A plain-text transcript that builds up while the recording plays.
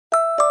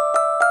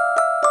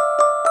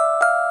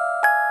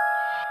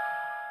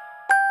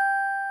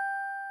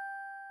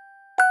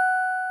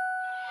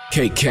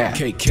Kid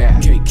Capsule.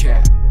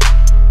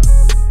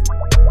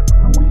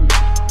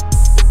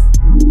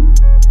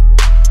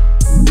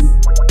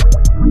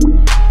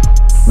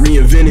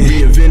 Reinvented.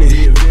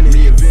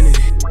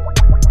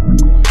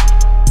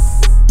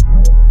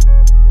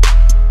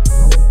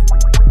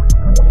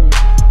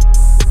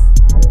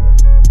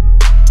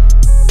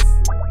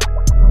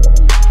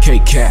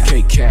 Kid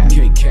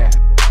Capsule.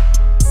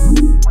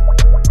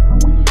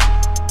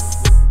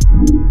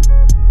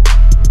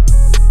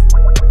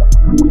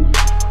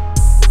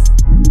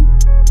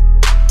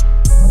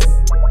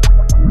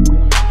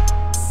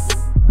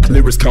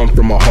 Lyrics come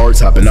from my heart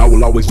top, and I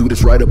will always do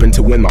this right up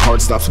until when my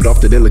heart stops. But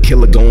off the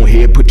Illa-Killa, go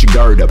ahead, put your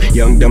guard up.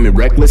 Young, dumb, and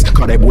reckless,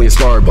 call that boy a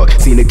Starbuck.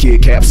 Seen the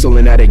Kid Capsule,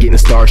 and now they getting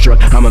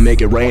starstruck. I'ma make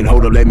it rain,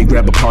 hold up, let me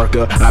grab a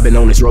parka. I've been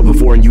on this road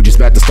before, and you just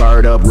about to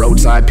start up.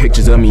 Roadside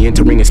pictures of me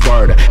entering in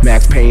Sparta.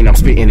 Max Payne, I'm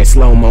spittin' in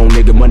slow-mo,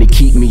 nigga. Money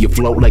keep me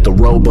afloat like a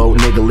Robo,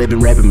 nigga. Living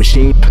rapping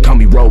machine, call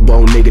me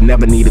Robo, nigga.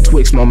 Never need a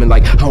Twixx moment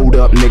like, hold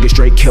up, nigga.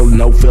 Straight killer,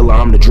 no filler,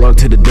 I'm the drug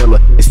to the dealer.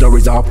 This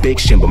story's all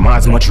fiction, but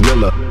mine's much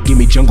realer. Give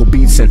me jungle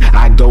beats and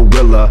I go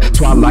Rilla.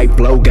 Twilight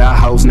flow, got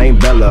hoes named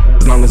Bella.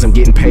 As long as I'm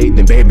getting paid,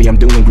 then baby I'm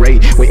doing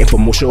great. Waiting for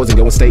more shows and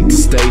going state to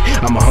state.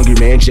 I'm a hungry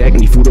man, Jack,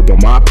 need food up on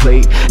my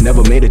plate.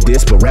 Never made a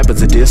diss, but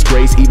rappers a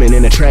disgrace. Even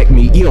in a track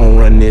meet, you don't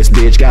run this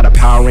bitch. Got a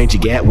Power Ranger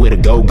gat with a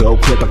go-go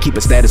clip. I keep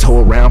a status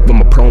whole around for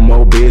my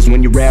promo biz.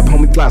 When you rap,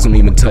 homie, flies don't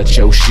even touch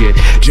your shit.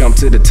 Jump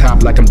to the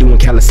top like I'm doing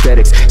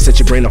calisthenics. Set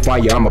your brain on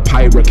fire, I'm a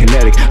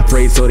pyrokinetic.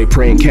 Afraid so they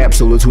pray in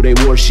capsules who they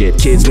worship.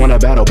 Kids wanna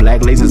battle,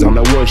 black lasers on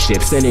the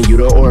warship. Sending you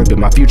to orbit,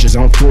 my future's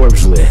on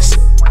Forbes list.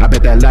 I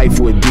bet that life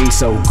would be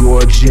so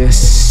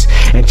gorgeous.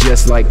 And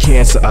just like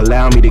cancer,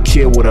 allow me to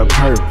kill with a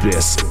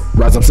purpose.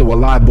 Rise, I'm so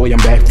alive, boy, I'm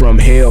back from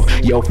hell.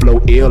 Yo,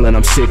 flow ill and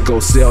I'm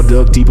sicko cell.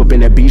 Dug deep up in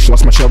that beach,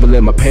 lost my shovel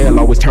in my pail.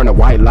 Always turn a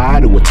white lie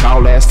to a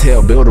tall ass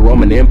tale. Build a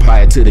Roman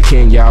empire to the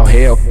king y'all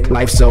hail.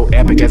 Life so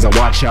epic as I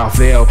watch y'all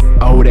fail.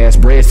 Old ass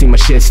bread, see my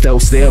shit still.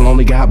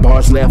 Only got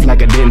bars left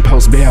like I didn't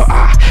post bail.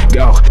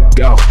 Go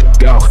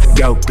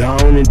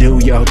on and do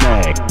your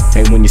thing.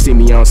 And when you see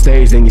me on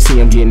stage, then you see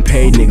I'm getting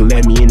paid. Nigga,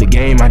 let me in the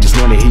game, I just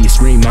wanna hear you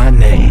scream my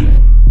name.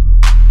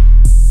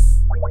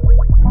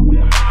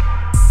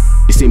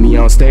 You see me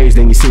on stage,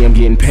 then you see I'm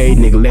getting paid.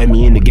 Nigga, let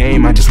me in the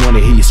game, I just wanna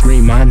hear you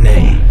scream my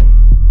name.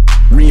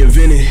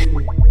 Reinvented,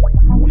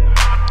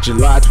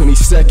 July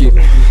 22nd.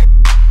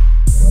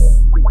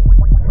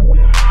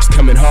 It's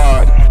coming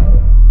hard.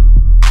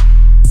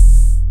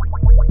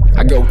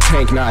 I go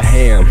tank, not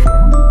ham.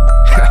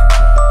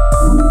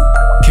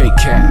 Kid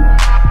Capsule.